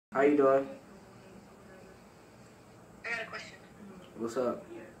How you doing? I got a question. What's up?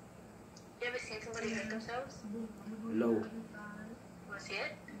 You ever seen somebody hurt themselves? No. Wanna see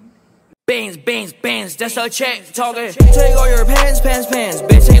it? Bands, that's a check talking. Take all your pants.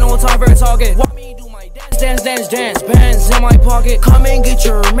 Bitch, ain't no time for talking. Watch me do my dance. Bands in my pocket. Come and get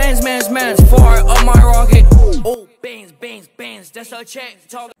your mans. Far up my rocket. Oh, bands, that's a check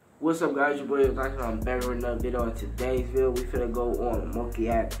talking. What's up, guys? Your boy is Davine. I'm back with another video. In today's video, we finna go on a monkey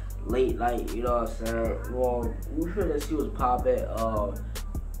act late night. You know what I'm saying? Well, we finna see what's poppin'. I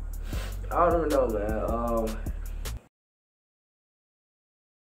don't even know, man.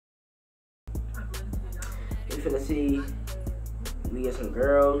 We finna see. We get some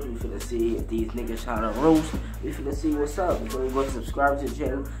girls. We finna see if these niggas trying to roast. We finna see what's up. Before you go subscribe to the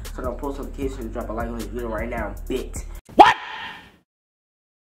channel, turn on post notifications, drop a like on this video right now, bitch.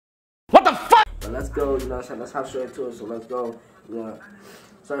 What the fuck? But let's go, you know what I'm saying? Let's hop straight into it. So let's go. You know,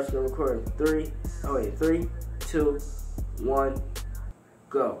 start the recording. 3, 2, 1,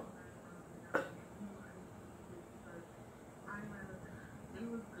 go.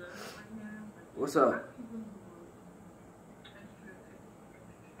 What's up?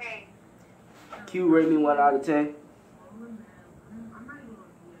 Hey. Q, rate me 1 out of 10.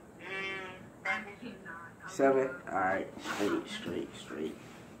 7. Alright, straight.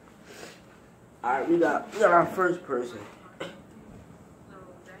 Alright, we got our first person. I'm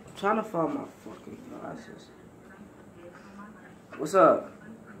trying to find my fucking glasses. What's up?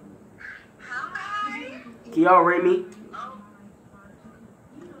 Hi. Can y'all rate me? I'm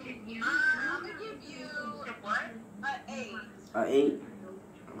gonna give you what? An 8. An 8?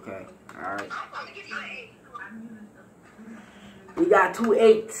 Okay, alright. I'm gonna give you an 8. We got 2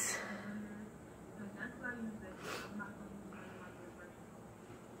 8s.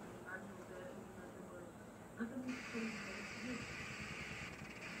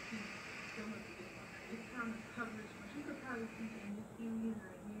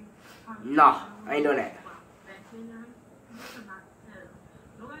 Nah, I ain't doing that.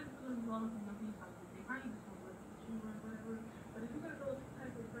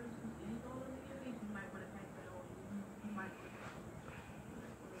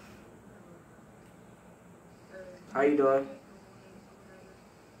 How you doing?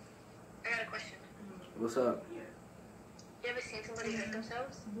 I got a question. What's up? You ever seen somebody hurt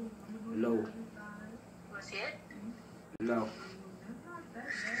themselves? No. Wanna see it? No.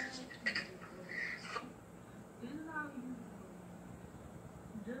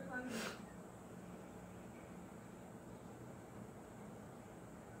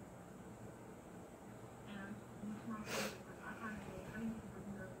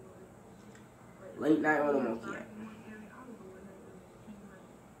 Late night on the monkey act.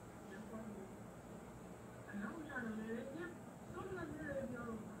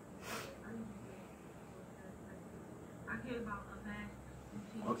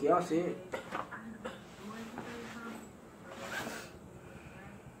 Okay, y'all see it.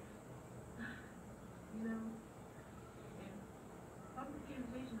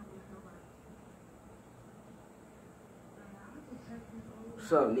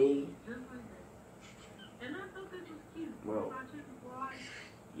 What's up, nigga? Bro,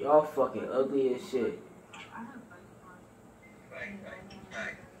 y'all fucking ugly as shit.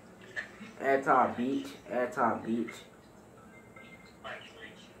 Anton Beach.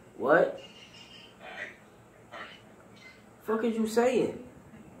 What? Fuck is you saying?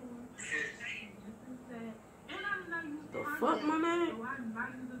 The fuck, my man?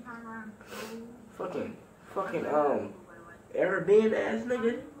 Fucking Airbnb ass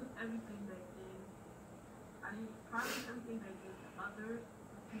nigga.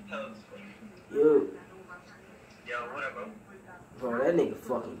 Yo, what up, bro? That nigga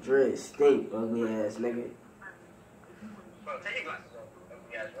fucking dread stink, ugly ass nigga. Bro, take your glasses off.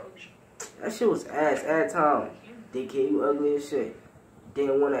 Ugly ass roach. That shit was ass at time. Dickhead, you ugly as shit.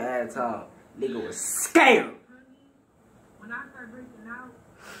 Didn't want to add time. Nigga was scared. When I started breaking out,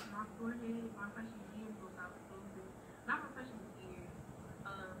 my forehead, my freshman year goes out a little bit. Not my freshman year,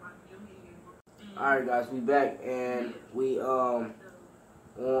 my junior year. Alright guys, we back and we on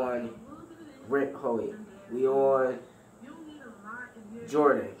Rick Hoey. We on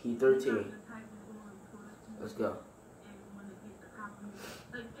Jordan. He 13. Let's go.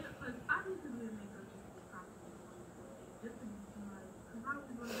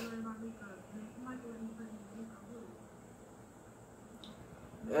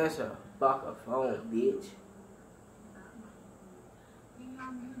 That's a fucking phone, bitch.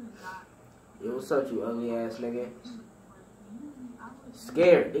 Yo, what's up, you ugly ass nigga?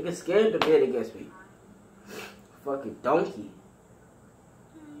 Scared. Nigga scared to bid against me. Fucking donkey.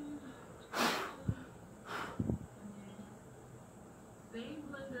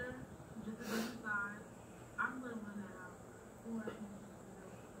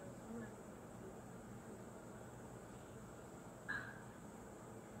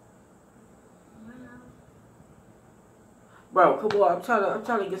 Bro, come on. I'm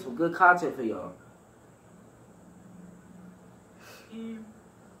trying to get some good content for y'all.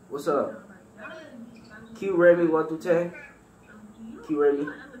 What's up? Q rate me 1 through 10. Q rate me.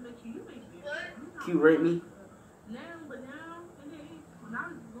 Q rate me.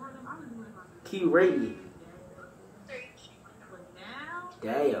 Q rate me.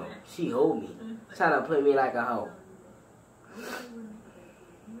 Damn, she hold me. Trying to play me like a hoe.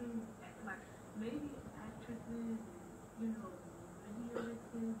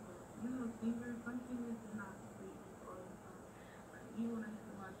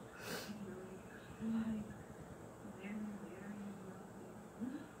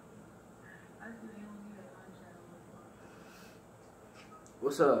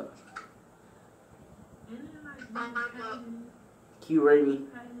 What's up? Q rate me.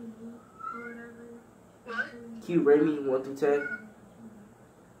 Q rate me 1 through 10.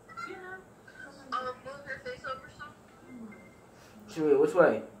 Sure, which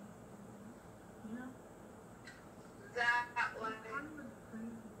way? That way.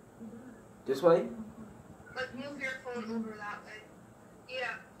 This way? Like move your phone over that way.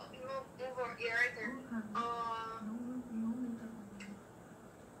 Yeah, move over. Yeah, right there.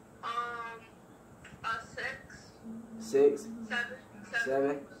 Six. 6? Seven.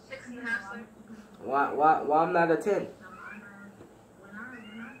 7? 6.5. Why I'm not a 10?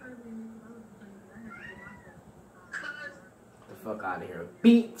 The fuck out of here,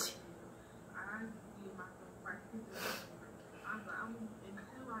 beat.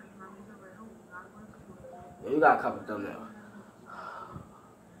 Yeah, you got a couple thumbnails.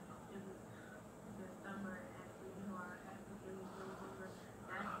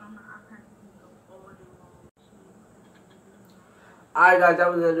 Alright guys, that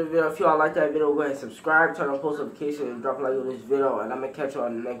was the end of the video. If y'all like that video, go ahead and subscribe, turn on post notifications, and drop a like on this video. And I'm gonna catch you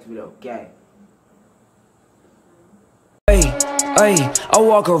on the next video. Gang. Hey, I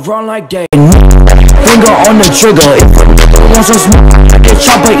walk around like that. Finger on the trigger. If I want some smoke, the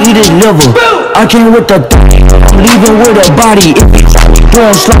chopper eat his liver. I came with the I'm leaving with a body. If you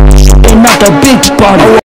doing slow, and not the big body.